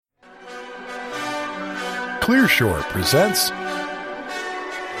Clearshore presents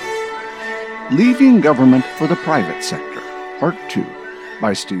Leaving Government for the Private Sector, Part 2,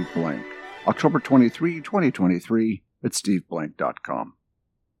 by Steve Blank, October 23, 2023, at steveblank.com.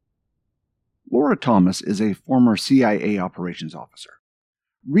 Laura Thomas is a former CIA operations officer.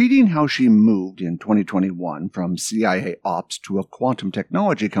 Reading how she moved in 2021 from CIA ops to a quantum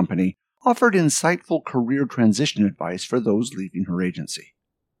technology company offered insightful career transition advice for those leaving her agency.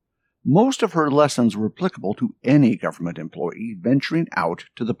 Most of her lessons were applicable to any government employee venturing out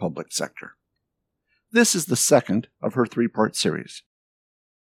to the public sector. This is the second of her three-part series.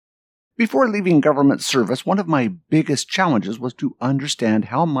 Before leaving government service, one of my biggest challenges was to understand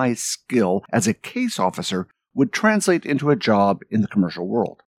how my skill as a case officer would translate into a job in the commercial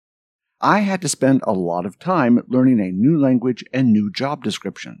world. I had to spend a lot of time learning a new language and new job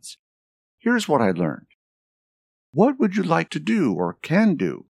descriptions. Here's what I learned. What would you like to do or can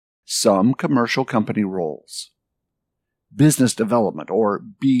do? Some commercial company roles. Business development or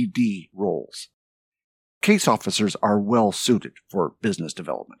BD roles. Case officers are well suited for business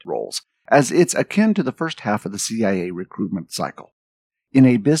development roles, as it's akin to the first half of the CIA recruitment cycle. In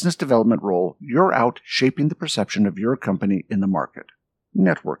a business development role, you're out shaping the perception of your company in the market,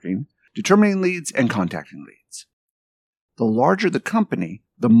 networking, determining leads, and contacting leads. The larger the company,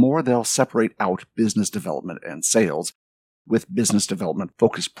 the more they'll separate out business development and sales, with business development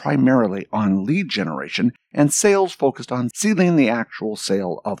focused primarily on lead generation and sales focused on sealing the actual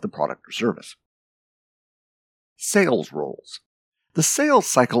sale of the product or service. Sales roles. The sales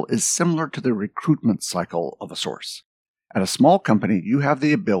cycle is similar to the recruitment cycle of a source. At a small company, you have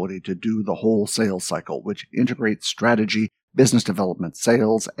the ability to do the whole sales cycle, which integrates strategy, business development,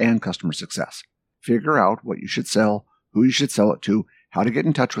 sales, and customer success. Figure out what you should sell, who you should sell it to, how to get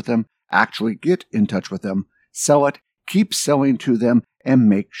in touch with them, actually get in touch with them, sell it, keep selling to them, and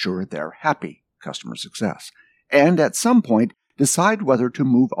make sure they're happy, customer success. And at some point, decide whether to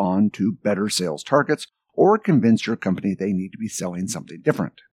move on to better sales targets or convince your company they need to be selling something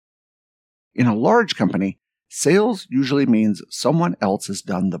different. In a large company, sales usually means someone else has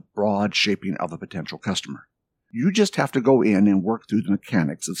done the broad shaping of a potential customer. You just have to go in and work through the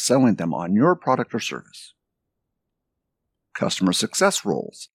mechanics of selling them on your product or service. Customer success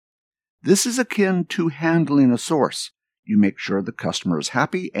roles. This is akin to handling a source. You make sure the customer is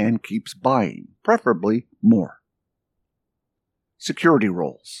happy and keeps buying, preferably more. Security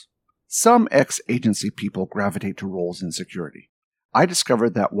roles. Some ex-agency people gravitate to roles in security. I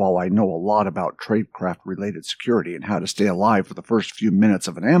discovered that while I know a lot about tradecraft-related security and how to stay alive for the first few minutes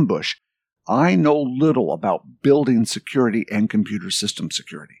of an ambush, I know little about building security and computer system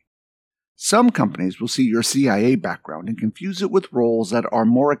security. Some companies will see your CIA background and confuse it with roles that are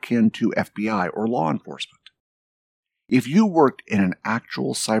more akin to FBI or law enforcement. If you worked in an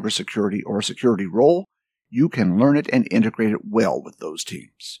actual cybersecurity or security role, you can learn it and integrate it well with those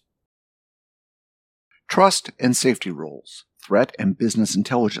teams. Trust and safety roles, threat and business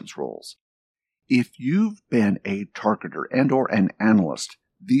intelligence roles. If you've been a targeter and/or an analyst,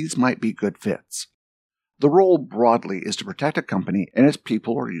 these might be good fits. The role broadly is to protect a company and its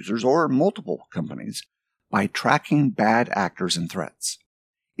people or users, or multiple companies, by tracking bad actors and threats.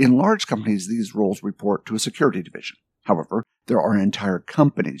 In large companies, these roles report to a security division. However, there are entire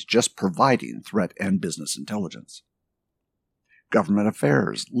companies just providing threat and business intelligence. Government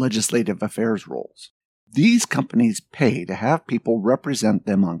affairs, legislative affairs roles. These companies pay to have people represent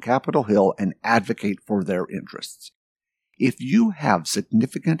them on Capitol Hill and advocate for their interests. If you have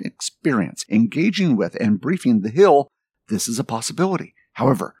significant experience engaging with and briefing the Hill, this is a possibility.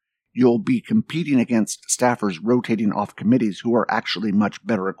 However, you'll be competing against staffers rotating off committees who are actually much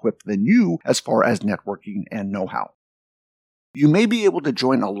better equipped than you as far as networking and know-how. You may be able to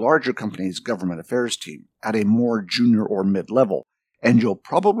join a larger company's government affairs team at a more junior or mid-level, and you'll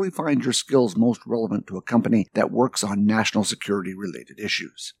probably find your skills most relevant to a company that works on national security-related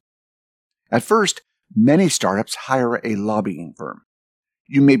issues. At first, many startups hire a lobbying firm.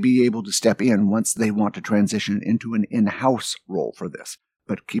 You may be able to step in once they want to transition into an in-house role for this,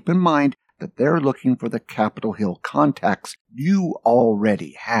 but keep in mind that they're looking for the Capitol Hill contacts you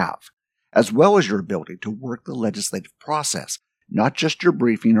already have, as well as your ability to work the legislative process, not just your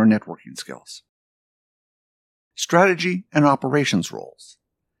briefing or networking skills. Strategy and operations roles.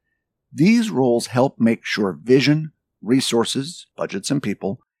 These roles help make sure vision, resources, budgets, and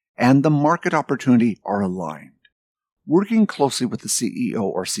people, and the market opportunity are aligned. Working closely with the CEO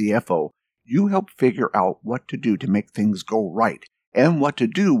or CFO, you help figure out what to do to make things go right and what to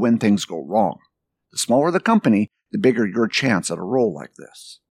do when things go wrong. The smaller the company, the bigger your chance at a role like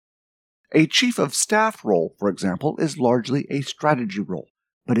this. A chief of staff role, for example, is largely a strategy role,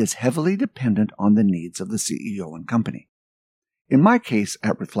 but is heavily dependent on the needs of the CEO and company. In my case,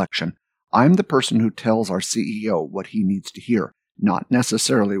 at Reflection, I'm the person who tells our CEO what he needs to hear, not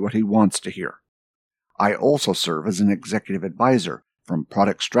necessarily what he wants to hear. I also serve as an executive advisor, from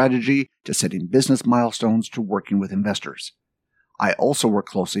product strategy to setting business milestones to working with investors. I also work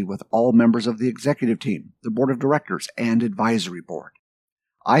closely with all members of the executive team, the board of directors, and advisory board.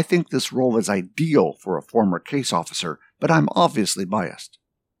 I think this role is ideal for a former case officer, but I'm obviously biased.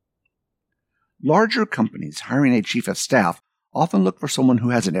 Larger companies hiring a chief of staff often look for someone who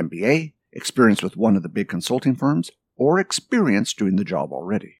has an MBA, experience with one of the big consulting firms, or experience doing the job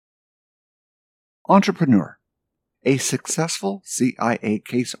already. Entrepreneur. A successful CIA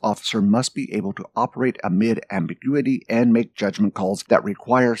case officer must be able to operate amid ambiguity and make judgment calls that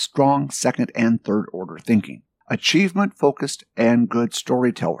require strong second and third order thinking. Achievement-focused and good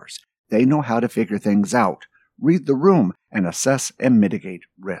storytellers. They know how to figure things out, read the room, and assess and mitigate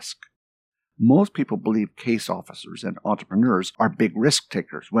risk. Most people believe case officers and entrepreneurs are big risk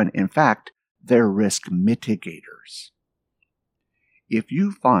takers when, in fact, they're risk mitigators. If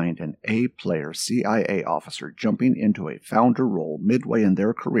you find an A-player CIA officer jumping into a founder role midway in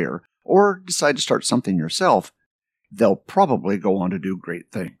their career, or decide to start something yourself, they'll probably go on to do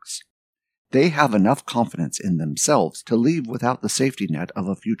great things. They have enough confidence in themselves to leave without the safety net of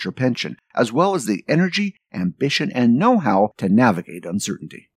a future pension, as well as the energy, ambition, and know-how to navigate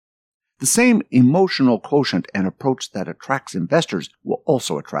uncertainty. The same emotional quotient and approach that attracts investors will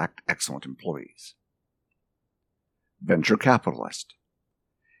also attract excellent employees. Venture capitalist.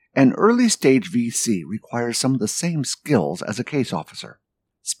 An early-stage VC requires some of the same skills as a case officer: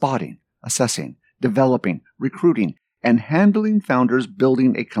 spotting, assessing, developing, recruiting, and handling founders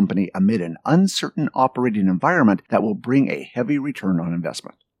building a company amid an uncertain operating environment that will bring a heavy return on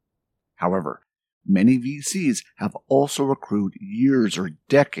investment. However, many VCs have also accrued years or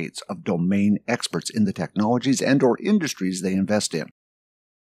decades of domain experts in the technologies and/or industries they invest in.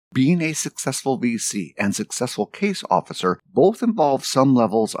 Being a successful VC and successful case officer both involve some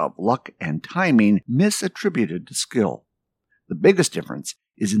levels of luck and timing misattributed to skill. The biggest difference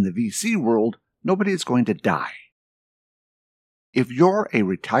is in the VC world, nobody is going to die. If you're a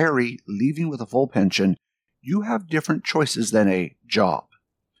retiree leaving with a full pension, you have different choices than a job.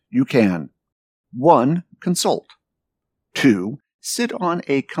 You can 1. Consult. 2. Sit on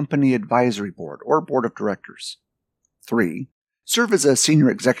a company advisory board or board of directors. 3. Serve as a senior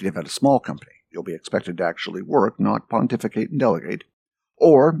executive at a small company. You'll be expected to actually work, not pontificate and delegate.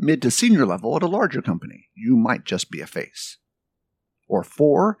 Or mid to senior level at a larger company. You might just be a face. Or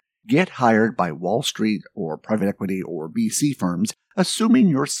 4. Get hired by Wall Street or private equity or VC firms, assuming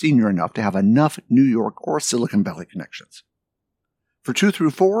you're senior enough to have enough New York or Silicon Valley connections. For 2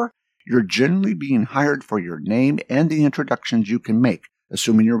 through 4, you're generally being hired for your name and the introductions you can make,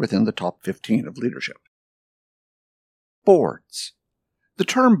 assuming you're within the top 15 of leadership. Boards. The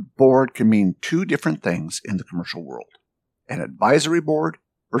term board can mean 2 different things in the commercial world: an advisory board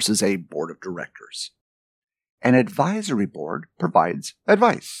versus a board of directors. An advisory board provides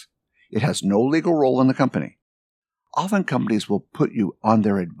advice. It has no legal role in the company. Often companies will put you on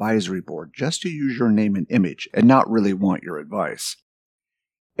their advisory board just to use your name and image and not really want your advice.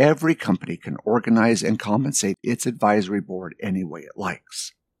 Every company can organize and compensate its advisory board any way it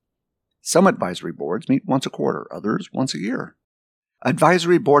likes. Some advisory boards meet once a quarter, others once a year.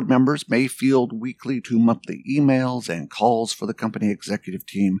 Advisory board members may field weekly to monthly emails and calls for the company executive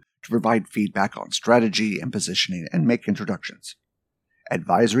team to provide feedback on strategy and positioning and make introductions.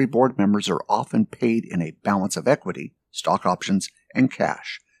 Advisory board members are often paid in a balance of equity, stock options, and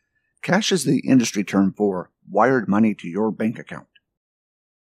cash. Cash is the industry term for wired money to your bank account.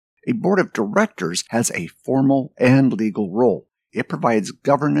 A board of directors has a formal and legal role. It provides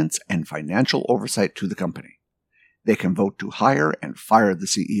governance and financial oversight to the company. They can vote to hire and fire the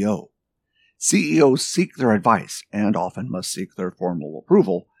CEO. CEOs seek their advice, and often must seek their formal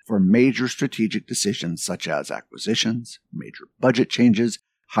approval, for major strategic decisions such as acquisitions, major budget changes,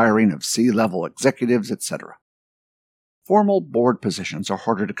 hiring of C-level executives, etc. Formal board positions are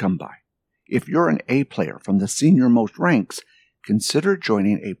harder to come by. If you're an A player from the senior-most ranks, consider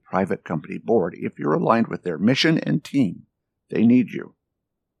joining a private company board if you're aligned with their mission and team. They need you.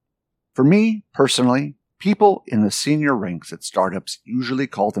 For me, personally, people in the senior ranks at startups usually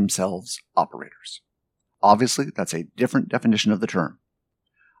call themselves operators. Obviously, that's a different definition of the term.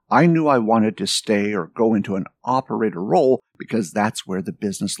 I knew I wanted to stay or go into an operator role because that's where the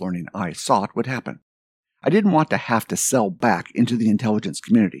business learning I sought would happen. I didn't want to have to sell back into the intelligence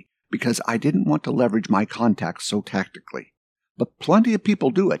community because I didn't want to leverage my contacts so tactically. But plenty of people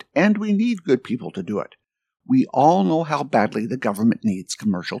do it, and we need good people to do it. we all know how badly the government needs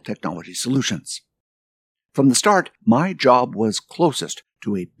commercial technology solutions. From the start, my job was closest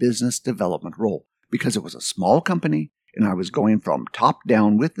to a business development role because it was a small company and I was going from top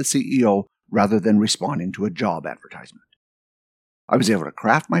down with the CEO rather than responding to a job advertisement. I was able to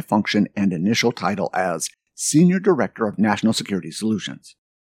craft my function and initial title as Senior Director of National Security Solutions.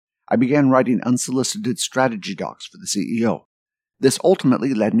 I began writing unsolicited strategy docs for the CEO. This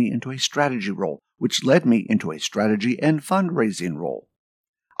ultimately led me into a strategy role, which led me into a strategy and fundraising role.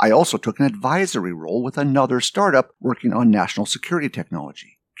 I also took an advisory role with another startup working on national security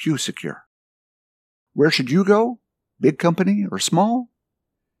technology, QSecure. Where should you go? Big company or small?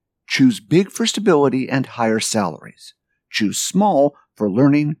 Choose big for stability and higher salaries. Choose small for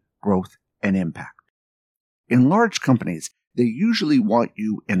learning, growth, and impact. In large companies, they usually want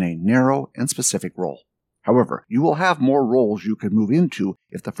you in a narrow and specific role. However, you will have more roles you could move into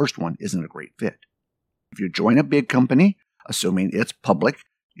if the first one isn't a great fit. If you join a big company, assuming it's public,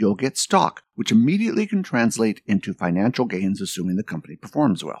 you'll get stock, which immediately can translate into financial gains assuming the company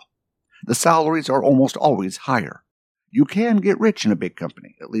performs well. The salaries are almost always higher. You can get rich in a big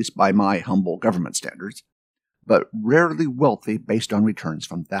company, at least by my humble government standards, but rarely wealthy based on returns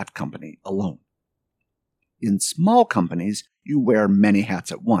from that company alone. In small companies, you wear many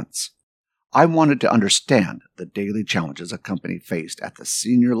hats at once. I wanted to understand the daily challenges a company faced at the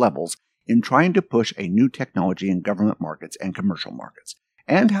senior levels in trying to push a new technology in government markets and commercial markets,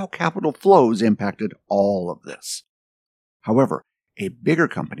 and how capital flows impacted all of this. However, a bigger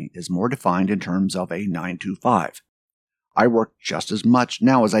company is more defined in terms of a 9-to-5. I work just as much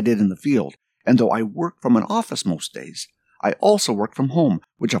now as I did in the field, and though I work from an office most days, I also work from home,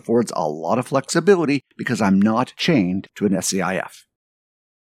 which affords a lot of flexibility because I'm not chained to an SCIF.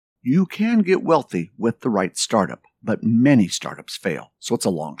 You can get wealthy with the right startup, but many startups fail, so it's a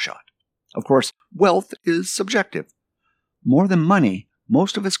long shot. Of course, wealth is subjective. More than money,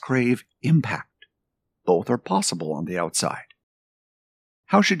 most of us crave impact. Both are possible on the outside.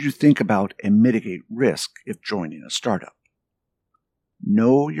 How should you think about and mitigate risk if joining a startup?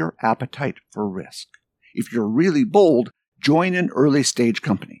 Know your appetite for risk. If you're really bold, join an early stage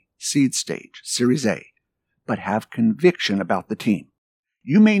company, seed stage, Series A, but have conviction about the team.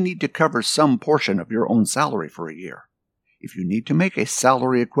 You may need to cover some portion of your own salary for a year. If you need to make a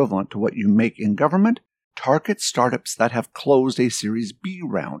salary equivalent to what you make in government, target startups that have closed a Series B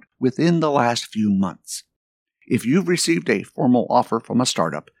round within the last few months. If you've received a formal offer from a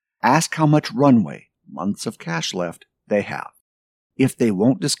startup, ask how much runway, months of cash left, they have. If they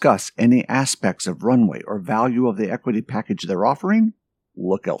won't discuss any aspects of runway or value of the equity package they're offering,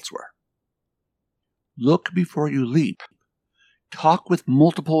 look elsewhere. Look before you leap. Talk with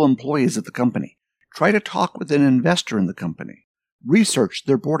multiple employees at the company. Try to talk with an investor in the company. Research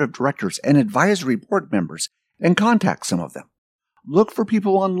their board of directors and advisory board members and contact some of them. Look for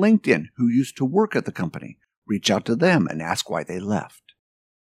people on LinkedIn who used to work at the company. Reach out to them and ask why they left.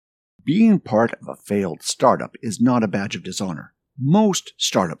 Being part of a failed startup is not a badge of dishonor. Most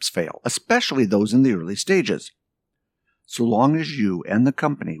startups fail, especially those in the early stages. So long as you and the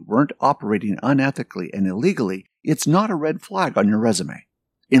company weren't operating unethically and illegally, it's not a red flag on your resume.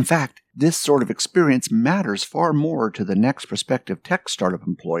 In fact, this sort of experience matters far more to the next prospective tech startup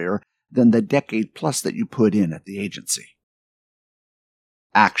employer than the decade plus that you put in at the agency.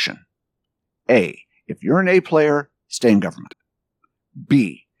 Action. A. If you're an A player, stay in government.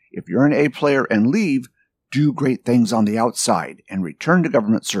 B. If you're an A player and leave, do great things on the outside and return to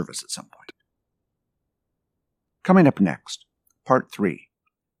government service at some point. Coming up next, Part 3.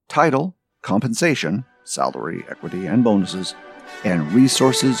 Title, compensation, salary, equity, and bonuses, and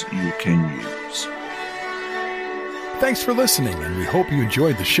resources you can use. Thanks for listening, and we hope you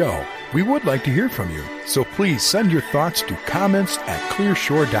enjoyed the show. We would like to hear from you, so please send your thoughts to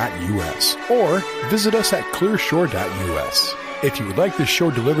comments@clearshore.us or visit us at clearshore.us. If you would like this show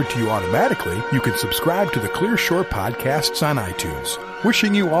delivered to you automatically, you can subscribe to the Clear Shore podcasts on iTunes.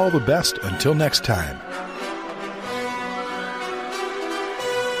 Wishing you all the best until next time.